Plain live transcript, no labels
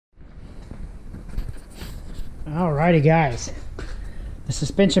Alrighty guys, the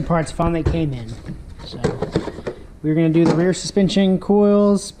suspension parts finally came in. So we're going to do the rear suspension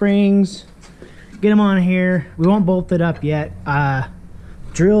coils, springs, get them on here. We won't bolt it up yet.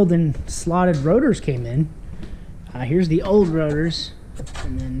 Drilled and slotted rotors came in. Here's the old rotors,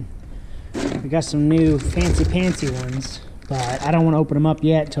 and then we got some new fancy ones, but I don't want to open them up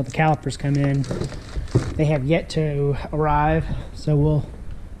yet until the calipers come in. They have yet to arrive, so we'll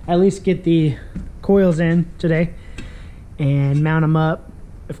at least get the coils in today and mount them up.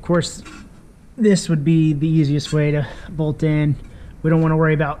 Of course, this would be the easiest way to bolt in. We don't want to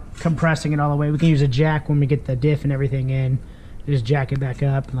worry about compressing it all the way. We can use a jack when we get the diff and everything in. Just jack it back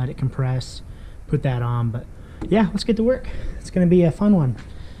up and let it compress, put that on. But yeah, let's get to work. It's going to be a fun one.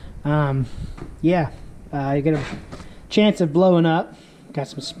 You get a chance of blowing up. Got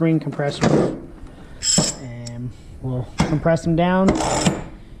some spring compressors, and we'll compress them down,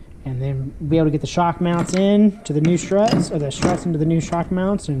 and then be able to get the shock mounts in to the new struts, or the struts into the new shock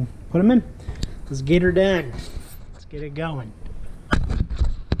mounts, and put them in. Let's get her done. Let's get it going.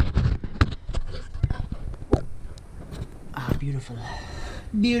 Ah, beautiful.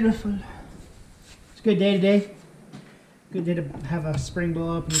 Beautiful. It's a good day today. Good day to have a spring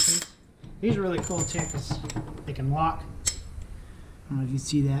blow up in your face. These are really cool too, because they can lock. I don't know if you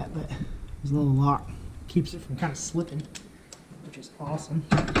see that, but there's a little lock. Keeps it from kind of slipping, which is awesome.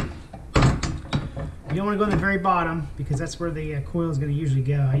 You don't want to go in the very bottom, because that's where the coil is going to usually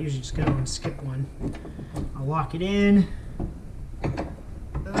go. I usually just go and skip one. I'll lock it in.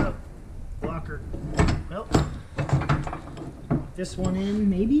 Oh, locker. Well, this one in,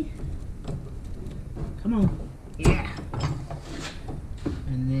 maybe? Come on. Yeah.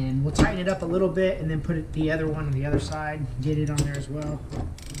 And then we'll tighten it up a little bit, and then put the other one on the other side. Get it on there as well.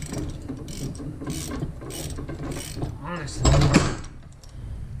 Honestly,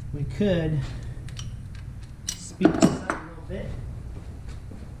 we could speed this up a little bit.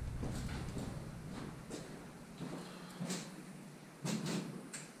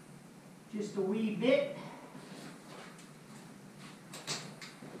 Just a wee bit.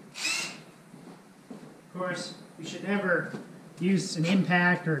 Of course, we should never use an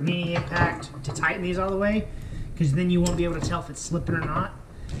impact or a mini impact to tighten these all the way, because then you won't be able to tell if it's slipping or not.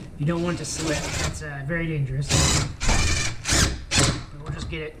 You don't want it to slip. That's very dangerous. But we'll just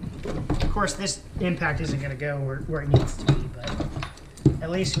get it. Of course, this impact isn't going to go where it needs to be, but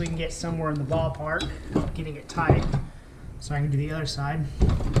at least we can get somewhere in the ballpark of getting it tight. So I can do the other side.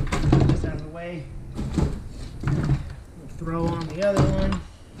 Get this out of the way. We'll throw on the other one.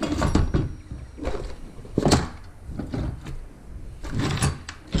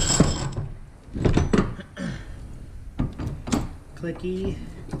 Clicky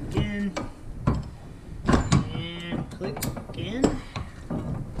again, and click again.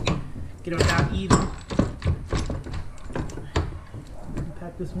 Get them about even.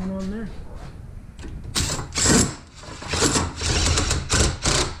 Pack this one on there.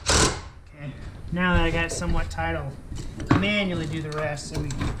 Okay, now that I got it somewhat tight, I'll manually do the rest so we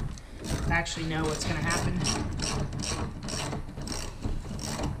actually know what's going to happen.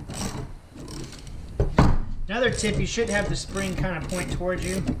 Another tip, you should have the spring kind of point towards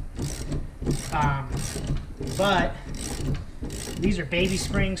you, but these are baby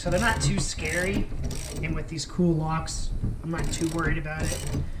springs, so they're not too scary, and with these cool locks, I'm not too worried about it.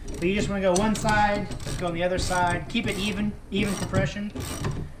 But you just want to go one side, go on the other side, keep it even compression,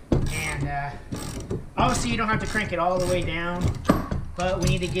 and obviously you don't have to crank it all the way down, but we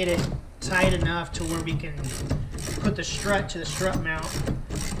need to get it tight enough to where we can put the strut to the strut mount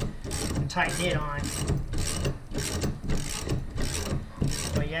and tighten it on.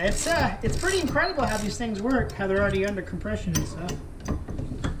 But yeah, it's pretty incredible how these things work, how they're already under compression and stuff.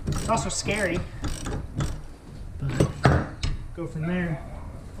 It's also scary, but go from there.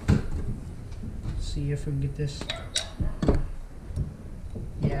 See if we can get this.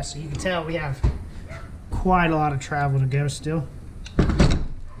 Yeah, so you can tell we have quite a lot of travel to go still.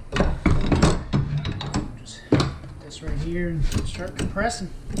 Just put this right here and start compressing.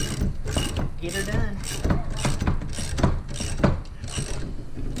 Get her done.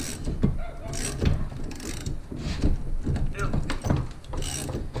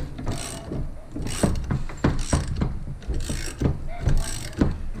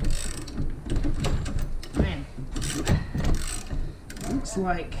 Man, looks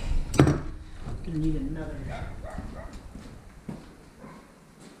like I'm gonna need another.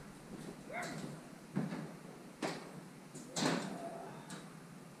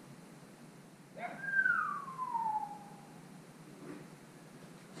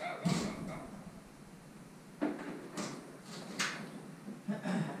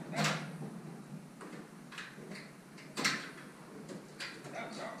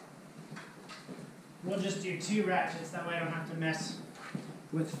 we'll just do 2 ratchets, that way I don't have to mess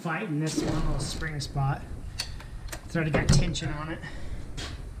with fighting this one little spring spot. It's already got tension on it.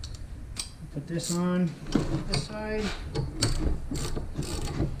 Put this on this side.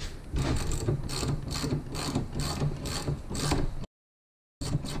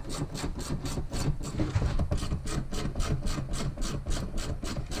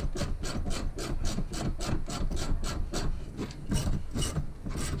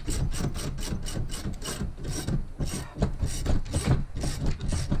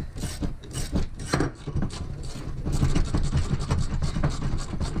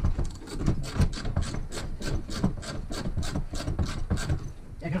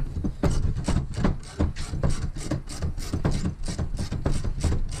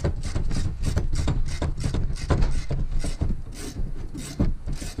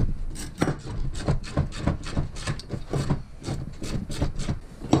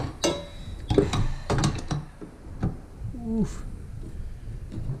 Oof.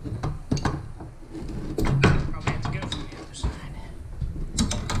 Probably have to go from the other side.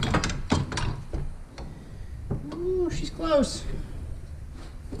 Ooh, she's close.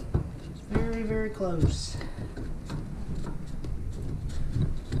 She's very, very close.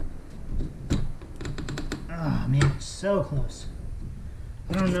 Oh man, so close.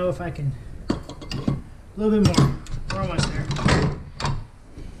 I don't know if I can. A little bit more. We're almost there.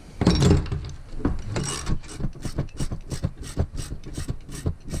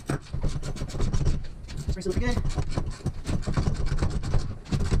 Looking good.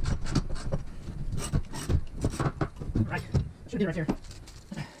 Right. Should be right here.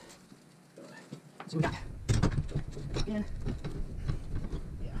 So we got in.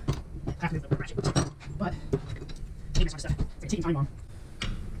 Yeah. Have to move the ratchet. But maybe this stuff. It's taking time long.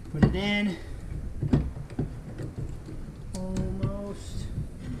 Put it in. Almost.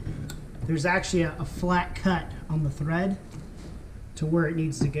 There's actually a flat cut on the thread to where it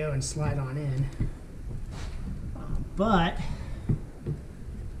needs to go and slide on in. But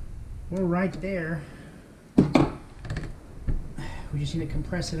we're right there. We just need to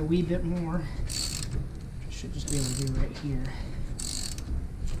compress it a wee bit more. Should just be able to do right here.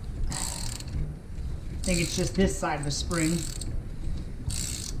 I think it's just this side of the spring.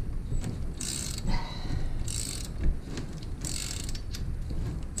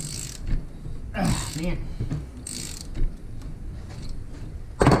 Oh, man.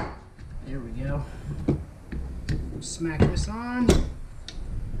 There we go. Smack this on.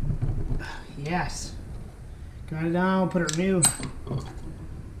 Yes. Got it on. Put our new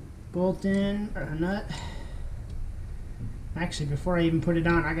bolt in, or a nut. Actually, before I even put it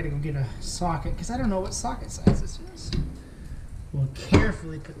on, I gotta go get a socket because I don't know what socket size this is. We'll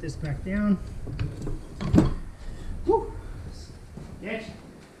carefully put this back down. Woo! Yes.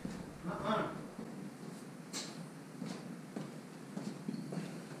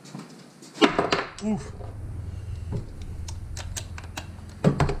 Oof.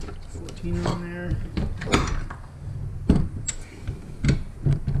 14 on there.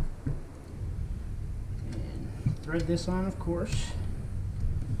 And thread this on, of course.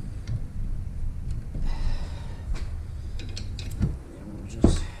 And we'll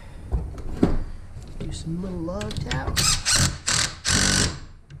just do some little lug taps.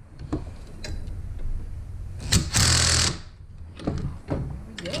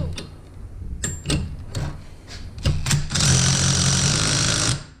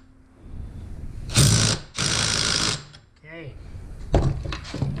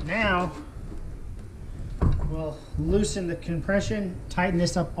 Now we'll loosen the compression, tighten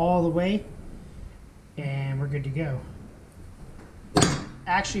this up all the way, and we're good to go.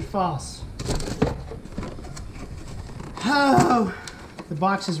 Actually false. Oh, the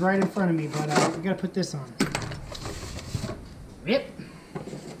box is right in front of me, but we gotta put this on. Yep.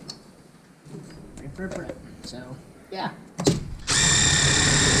 Rip. So, yeah.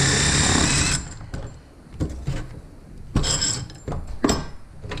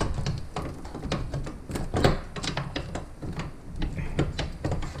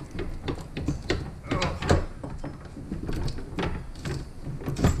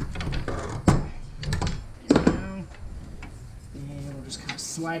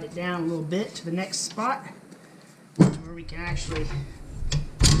 Slide it down a little bit to the next spot where we can actually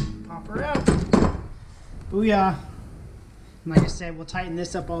pop her out. Booyah. And like I said, we'll tighten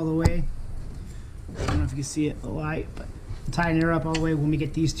this up all the way. I don't know if you can see it, the light, but tighten her up all the way when we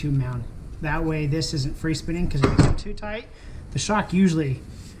get these two mounted. That way this isn't free spinning, because if it's too tight, the shock usually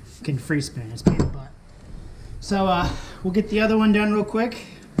can free spin. It's pain in the butt. So we'll get the other one done real quick,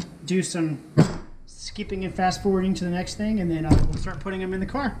 do some skipping and fast forwarding to the next thing, and then we'll start putting them in the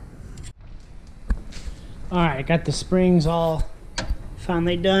car. Alright, I got the springs all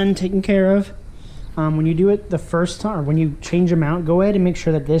finally done, taken care of. When you do it the first time, or when you change them out, go ahead and make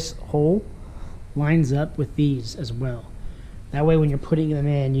sure that this hole lines up with these as well. That way when you're putting them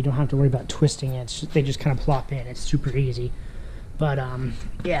in, you don't have to worry about twisting it. They just kind of plop in. It's super easy. But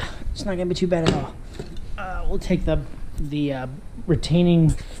yeah, it's not going to be too bad at all. We'll take the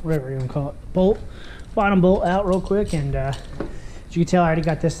retaining, whatever you want to call it, bolt, bottom bolt out real quick. And as you can tell, I already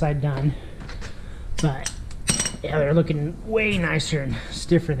got this side done. But yeah, they're looking way nicer and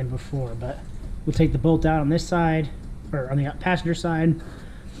stiffer than before. But we'll take the bolt out on this side, or on the passenger side,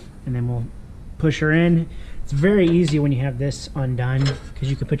 and then we'll push her in. It's very easy when you have this undone because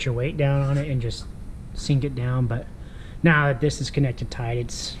you can put your weight down on it and just sink it down. But now that this is connected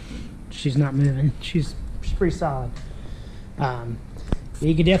tight, she's not moving. She's pretty solid.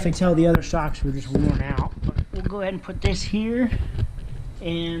 You can definitely tell the other shocks were just worn out. But we'll go ahead and put this here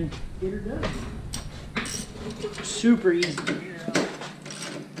and get her done. Super easy to get her out.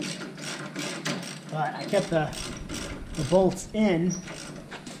 But I kept the bolts in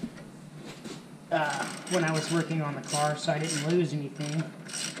when I was working on the car, so I didn't lose anything.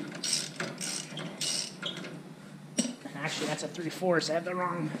 And actually, that's a 3/4. I have the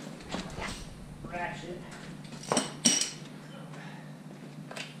wrong ratchet.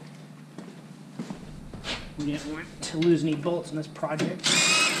 We didn't want to lose any bolts in this project,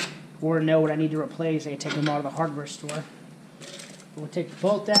 or know what I need to replace. I can take them out of the hardware store. But we'll take the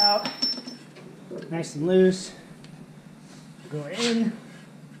bolt out, nice and loose. Go in.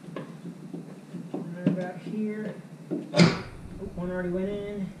 About here. Oh, one already went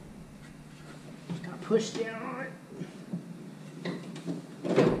in. Just got pushed down on it.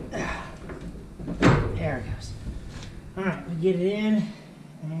 There it goes. Alright, we get it in,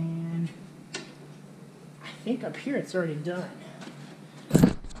 and I think up here it's already done.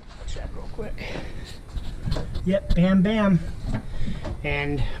 Check real quick. Yep, bam, bam.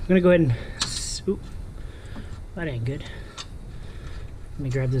 And I'm gonna go ahead and. Oop, that ain't good. Let me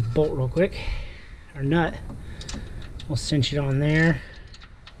grab this bolt real quick. Or nut. We'll cinch it on there.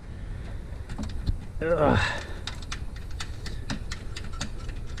 Ugh.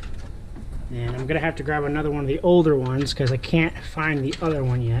 And I'm gonna have to grab another one of the older ones because I can't find the other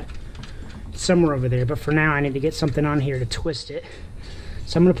one yet. It's somewhere over there, but for now I need to get something on here to twist it.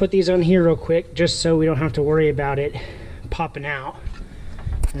 So I'm gonna put these on here real quick just so we don't have to worry about it popping out.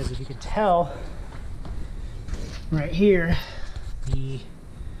 As if you can tell, right here,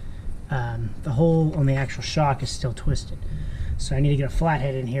 the hole on the actual shock is still twisted. So I need to get a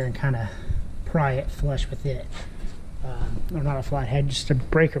flathead in here and kind of pry it flush with it. Or not a flathead, just a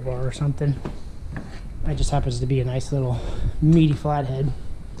breaker bar or something. It just happens to be a nice little meaty flathead.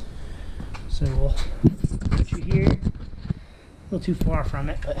 So we'll put you here. A little too far from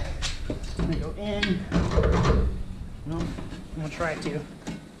it, but I'm gonna go in. Well, I'm gonna try to.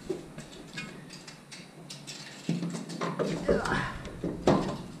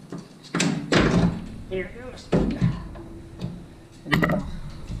 Here it goes. And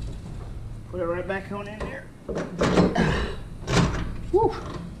put it right back on in there. Woo!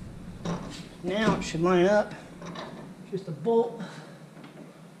 Now it should line up. Just a bolt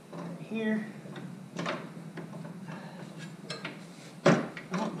right here.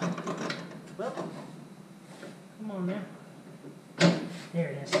 Well, come on now. There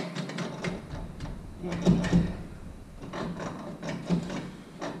it is. And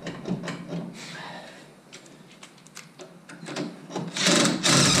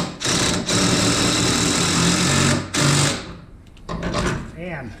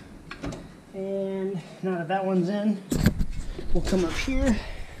bam. And now that that one's in, we'll come up here and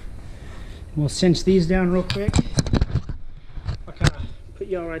we'll cinch these down real quick. I'll kind of put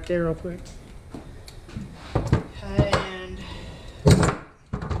y'all right there real quick. And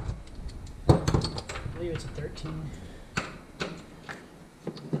I believe it's a 13. I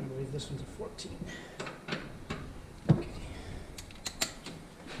believe this one's a 14. Okay.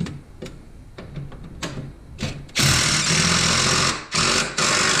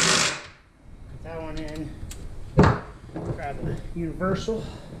 Put that one in. Grab the universal.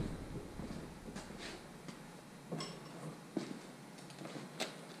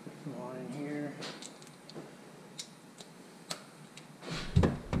 Come on in here.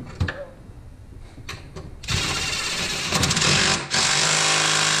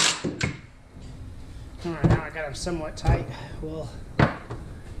 Alright, now I got them somewhat tight. We'll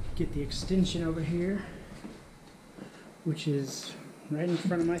get the extension over here, which is right in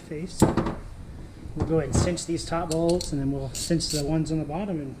front of my face. We'll go ahead and cinch these top bolts, and then we'll cinch the ones on the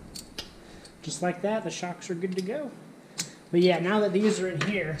bottom, and just like that, the shocks are good to go. But yeah, now that these are in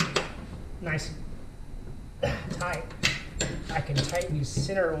here, nice tight, I can tighten these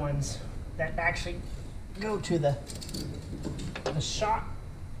center ones that actually go to the shot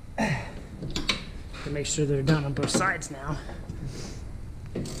to make sure they're done on both sides now.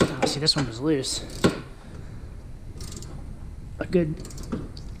 Oh, see, this one was loose. A good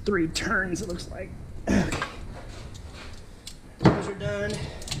 3 turns, it looks like. Okay. Those are done.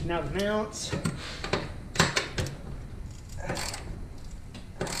 Now the mounts.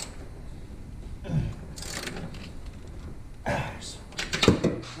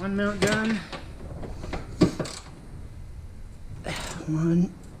 One mount done.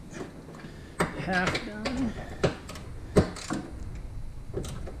 One half done.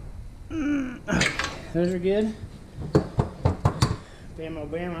 Okay, those are good. Bammo,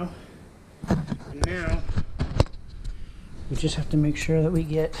 bammo. And now we just have to make sure that we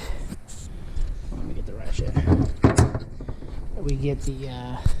get. Let me get the ratchet. We get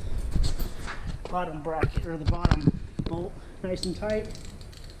the bottom bracket or the bottom bolt nice and tight,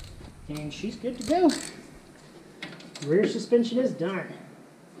 and she's good to go. Rear suspension is done.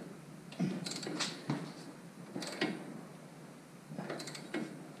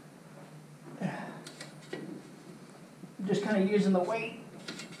 Just kind of using the weight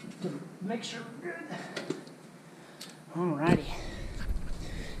to make sure we're good. Alrighty.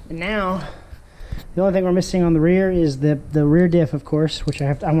 And now, the only thing we're missing on the rear is the rear diff, of course, which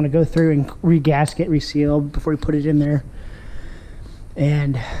I want to go through and re-gasket, reseal before we put it in there.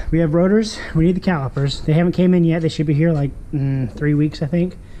 And we have rotors. We need the calipers. They haven't came in yet. They should be here like 3 weeks, I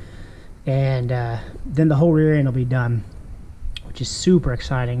think. And then the whole rear end will be done, which is super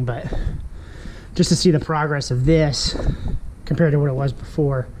exciting. But just to see the progress of this compared to what it was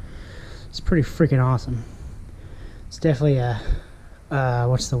before, it's pretty freaking awesome. It's definitely a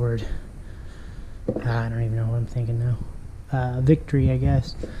what's the word? I don't even know what I'm thinking now. Victory, I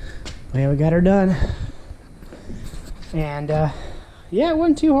guess. But yeah, we got her done. And yeah, it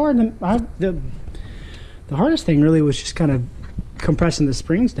wasn't too hard. The hardest thing really was just kind of compressing the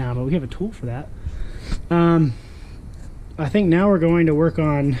springs down, but we have a tool for that. I think now we're going to work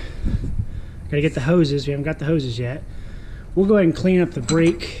on, gotta get the hoses. We haven't got the hoses yet. We'll go ahead and clean up the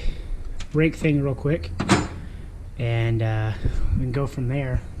brake thing real quick, and we can go from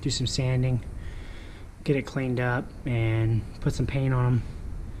there. Do some sanding, get it cleaned up, and put some paint on them.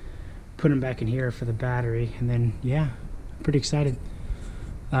 Put them back in here for the battery, and then yeah, I'm pretty excited.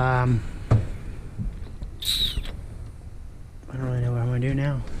 I don't really know what I'm gonna do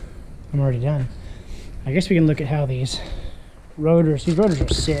now. I'm already done. I guess we can look at how these rotors are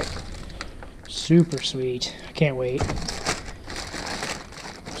sick. Super sweet. I can't wait.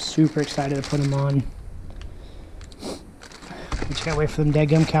 Super excited to put them on. We just gotta wait for them dead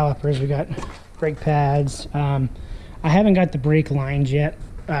gum calipers. We got brake pads. I haven't got the brake lines yet.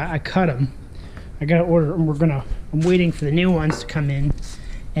 I cut them. I gotta order them. I'm waiting for the new ones to come in,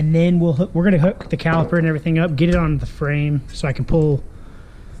 and then we're gonna hook the caliper and everything up, get it on the frame so I can pull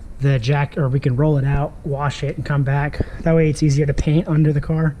the jack, or we can roll it out, wash it, and come back. That way it's easier to paint under the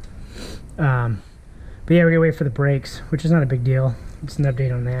car. But yeah, we're gonna wait for the brakes, which is not a big deal. It's an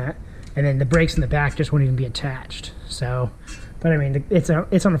update on that. And then the brakes in the back just won't even be attached. So, but I mean, it's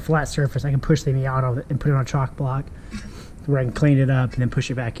on a flat surface. I can push the Miata and put it on a chalk block where I can clean it up and then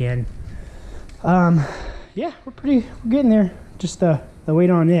push it back in. Yeah, we're getting there. Just the weight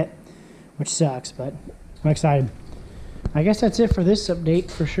on it, which sucks, but I'm excited. I guess that's it for this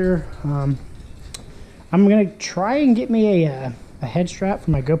update for sure. I'm gonna try and get me a head strap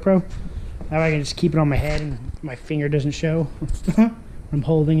for my GoPro. That way I can just keep it on my head and my finger doesn't show when I'm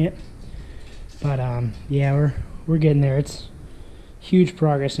holding it. But yeah, we're getting there. It's huge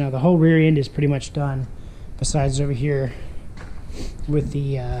progress now. The whole rear end is pretty much done, besides over here with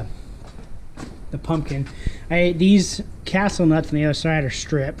the pumpkin. These castle nuts on the other side are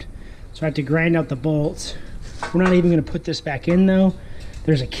stripped, so I have to grind out the bolts. We're not even going to put this back in though.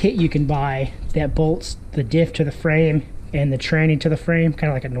 There's a kit you can buy that bolts the diff to the frame and the tranny to the frame, kind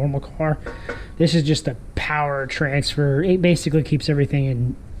of like a normal car. This is just a power transfer. It basically keeps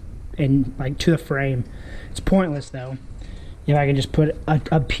everything in like to the frame. It's pointless though. If I can just put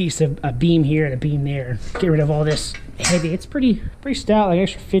a piece of a beam here and a beam there, get rid of all this heavy. It's pretty stout, like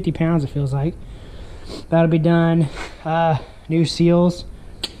extra 50 pounds it feels like. That'll be done. New seals.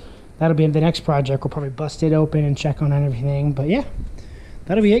 That'll be in the next project. We'll probably bust it open and check on everything. But yeah,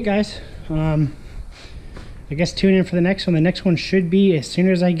 that'll be it, guys. I guess tune in for the next one. The next one should be as soon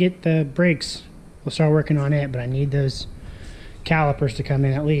as I get the brakes. We'll start working on it, but I need those calipers to come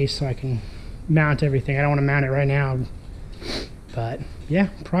in at least so I can mount everything. I don't want to mount it right now. But yeah,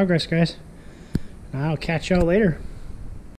 progress, guys. I'll catch y'all later.